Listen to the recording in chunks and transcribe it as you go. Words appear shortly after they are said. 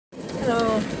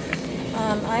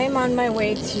I'm on my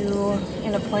way to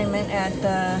an appointment at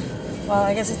the, well,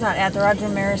 I guess it's not at the Roger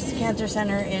Maris Cancer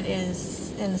Center. It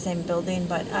is in the same building,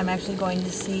 but I'm actually going to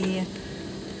see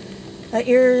an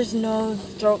ears, nose,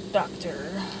 throat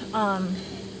doctor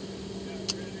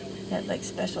that like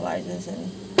specializes in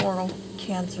oral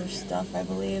cancer stuff, I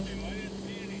believe.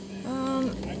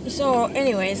 So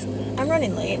anyways, I'm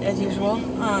running late as usual.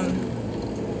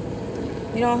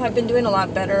 I've been doing a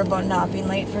lot better about not being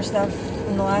late for stuff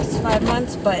in the last 5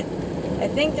 months, but I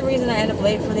think the reason I end up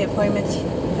late for the appointments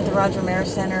at the Roger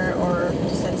Maris Center or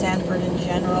just at Sanford in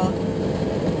general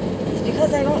is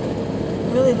because I don't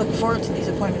really look forward to these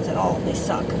appointments at all. They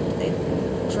suck. They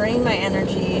drain my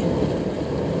energy.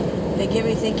 They get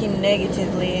me thinking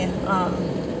negatively.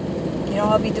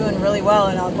 I'll be doing really well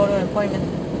and I'll go to an appointment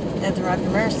at the Roger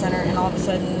Maris Center and all of a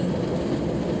sudden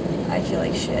I feel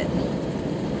like shit.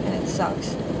 And it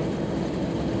sucks.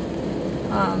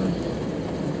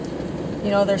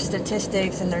 Their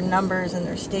statistics and their numbers and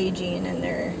their staging and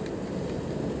their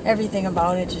everything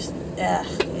about it just,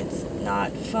 it's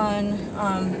not fun.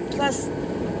 Plus,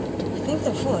 I think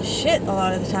they're full of shit a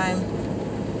lot of the time.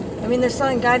 I mean, they're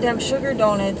selling goddamn sugar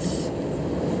donuts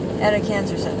at a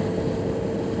cancer center.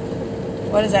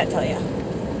 What does that tell you?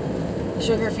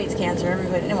 Sugar feeds cancer.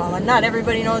 Everybody, well, not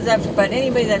everybody knows that, but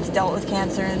anybody that's dealt with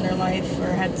cancer in their life or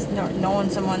has known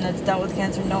someone that's dealt with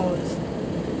cancer knows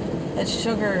that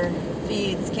sugar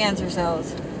feeds cancer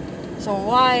cells. So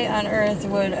why on earth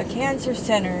would a cancer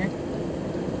center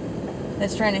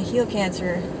that's trying to heal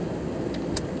cancer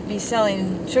be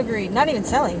selling sugary, not even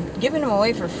selling, giving them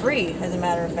away for free, as a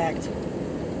matter of fact,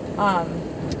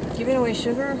 giving away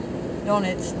sugar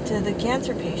donuts to the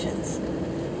cancer patients?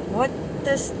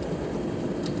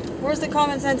 Where's the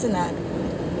common sense in that?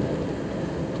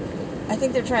 I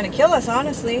think they're trying to kill us,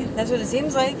 honestly. That's what it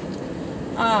seems like.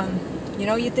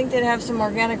 You'd think they'd have some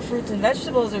organic fruits and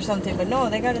vegetables or something, but no,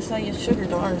 they gotta sell you sugar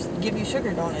donuts, give you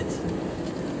sugar donuts.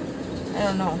 I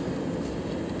don't know.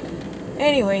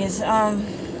 Anyways, I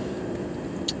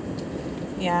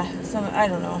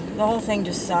don't know. The whole thing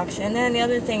just sucks. And then the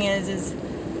other thing is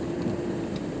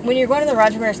when you're going to the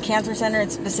Roger Maris Cancer Center,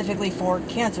 it's specifically for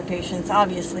cancer patients,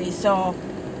 obviously. So,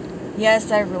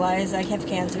 yes, I realize I have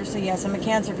cancer, so yes, I'm a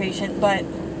cancer patient, but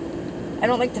I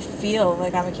don't like to feel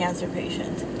like I'm a cancer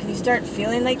patient. Because you start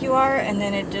feeling like you are, and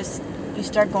then you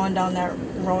start going down that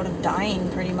road of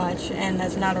dying, pretty much, and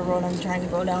that's not a road I'm trying to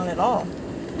go down at all.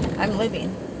 I'm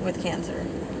living with cancer.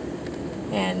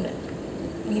 And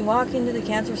when you walk into the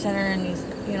cancer center and these,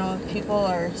 people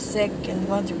are sick and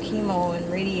going through chemo and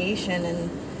radiation and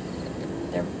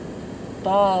they're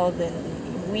bald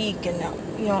and weak and,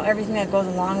 everything that goes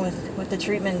along with the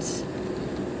treatments,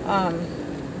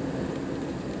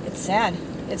 it's sad.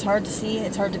 It's hard to see,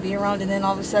 it's hard to be around, and then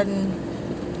all of a sudden,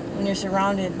 when you're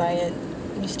surrounded by it,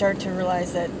 you start to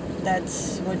realize that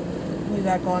that's what you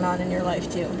got going on in your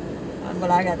life too. What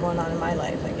I got going on in my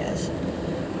life, I guess.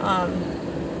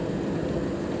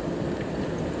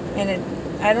 And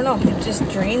I don't know, it just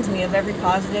drains me of every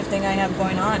positive thing I have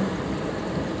going on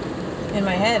in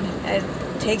my head. It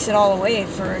takes it all away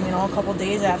for, a couple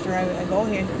days after I go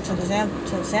here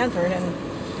to Sanford, and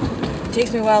it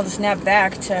takes me a while to snap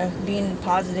back to being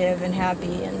positive and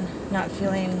happy and not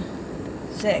feeling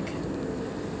sick.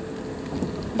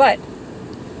 But,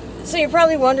 so you're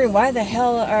probably wondering, why the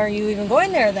hell are you even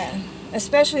going there then?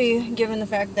 Especially given the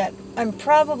fact that I'm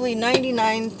probably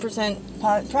 99%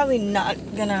 probably not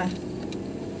gonna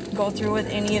go through with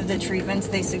any of the treatments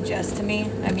they suggest to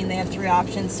me. I mean, they have 3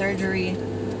 options: surgery,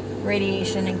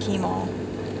 radiation, and chemo.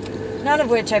 None of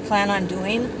which I plan on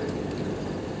doing.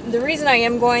 The reason I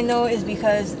am going, though, is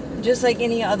because just like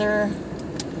any other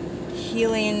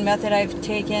healing method I've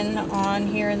taken on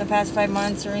here in the past 5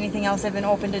 months, or anything else I've been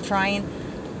open to trying,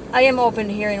 I am open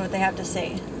to hearing what they have to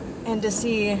say and to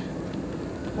see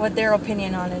what their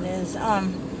opinion on it is.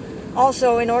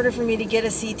 Also, in order for me to get a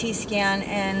CT scan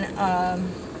and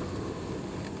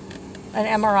an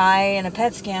MRI and a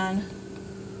PET scan,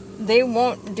 they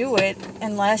won't do it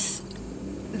unless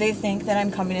they think that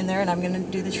I'm coming in there and I'm going to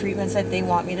do the treatments that they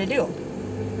want me to do.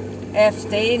 If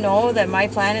they know that my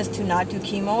plan is to not do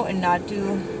chemo and not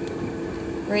do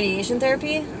radiation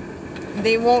therapy,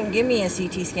 they won't give me a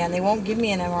CT scan. They won't give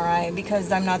me an MRI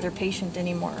because I'm not their patient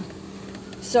anymore.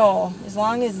 So, as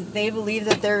long as they believe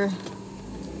that they're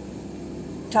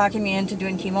talking me into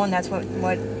doing chemo and that's what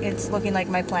it's looking like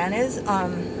my plan is,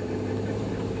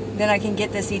 then I can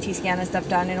get the CT scan and stuff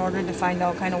done in order to find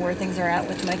out kind of where things are at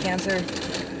with my cancer.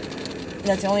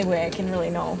 That's the only way I can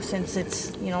really know, since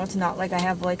it's, it's not like I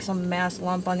have like some mass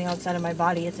lump on the outside of my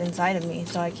body. It's inside of me,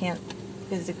 so I can't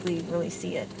physically really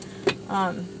see it.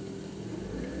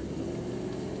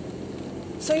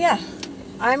 So yeah,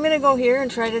 I'm gonna go here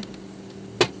and try to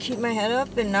keep my head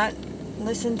up and not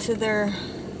listen to their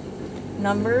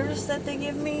numbers that they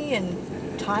give me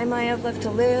and time I have left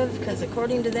to live, because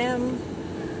according to them,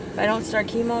 if I don't start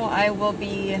chemo, I will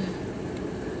be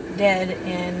dead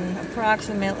in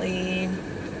approximately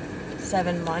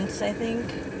 7 months, I think,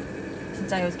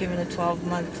 since I was given a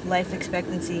 12-month life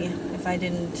expectancy if I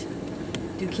didn't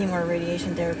do chemo or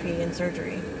radiation therapy and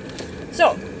surgery.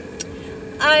 So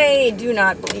I do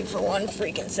not believe for one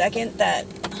freaking second that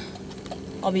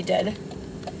I'll be dead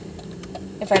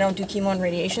if I don't do chemo and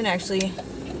radiation. Actually,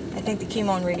 I think the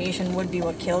chemo and radiation would be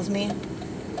what kills me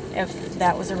if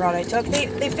that was the route I took.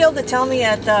 They failed to tell me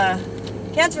at the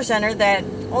cancer center that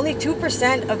only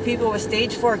 2% of people with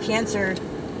stage 4 cancer,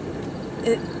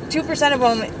 2% of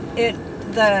them,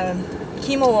 the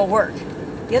chemo will work.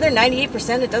 The other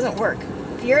 98%, it doesn't work.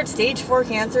 If you're at stage 4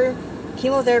 cancer,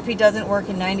 chemotherapy doesn't work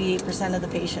in 98% of the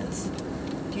patients.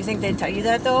 Do you think they'd tell you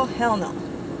that though? Hell no.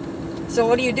 So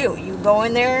what do? You go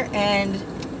in there and,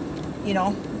 you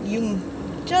know, you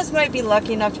just might be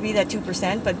lucky enough to be that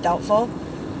 2%, but doubtful.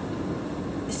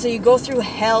 So you go through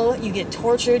hell, you get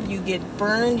tortured, you get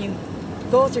burned, you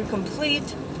go through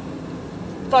complete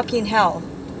fucking hell.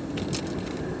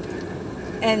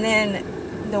 And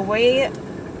then the way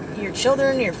your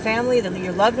children, your family,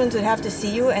 your loved ones would have to see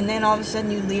you, and then all of a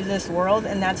sudden you leave this world,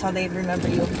 and that's how they'd remember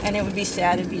you. And it would be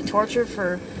sad. It'd be torture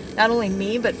for not only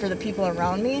me, but for the people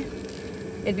around me.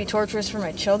 It'd be torturous for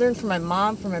my children, for my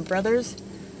mom, for my brothers,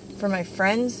 for my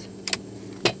friends.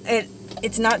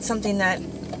 It's not something that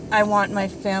I want my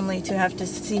family to have to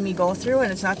see me go through,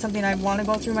 and it's not something I want to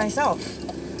go through myself.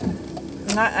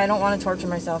 I don't want to torture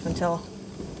myself until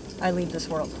I leave this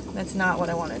world. That's not what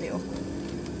I want to do.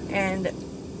 And,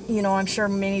 you know, I'm sure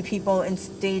many people with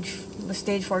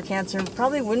stage 4 cancer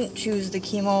probably wouldn't choose the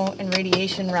chemo and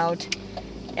radiation route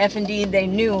if indeed they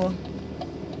knew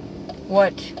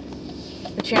what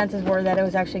the chances were that it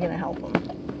was actually going to help them.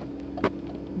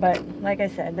 But like I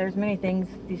said, there's many things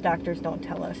these doctors don't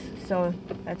tell us. So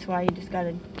that's why you just got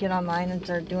to get online and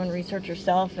start doing research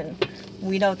yourself and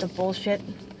weed out the bullshit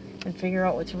and figure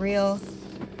out what's real.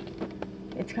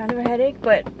 It's kind of a headache,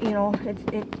 but, you know,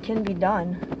 it can be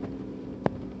done.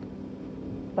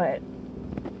 But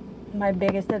my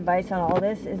biggest advice on all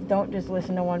this is don't just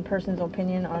listen to one person's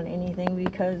opinion on anything,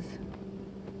 because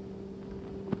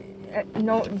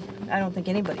no, I don't think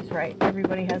anybody's right.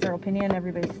 Everybody has their opinion.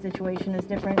 Everybody's situation is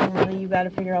different, and really you got to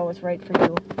figure out what's right for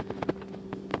you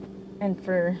and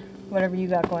for whatever you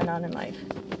got going on in life.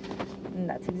 And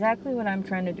that's exactly what I'm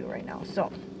trying to do right now. So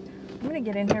I'm going to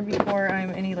get in here before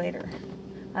I'm any later.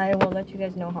 I will let you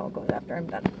guys know how it goes after I'm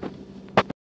done.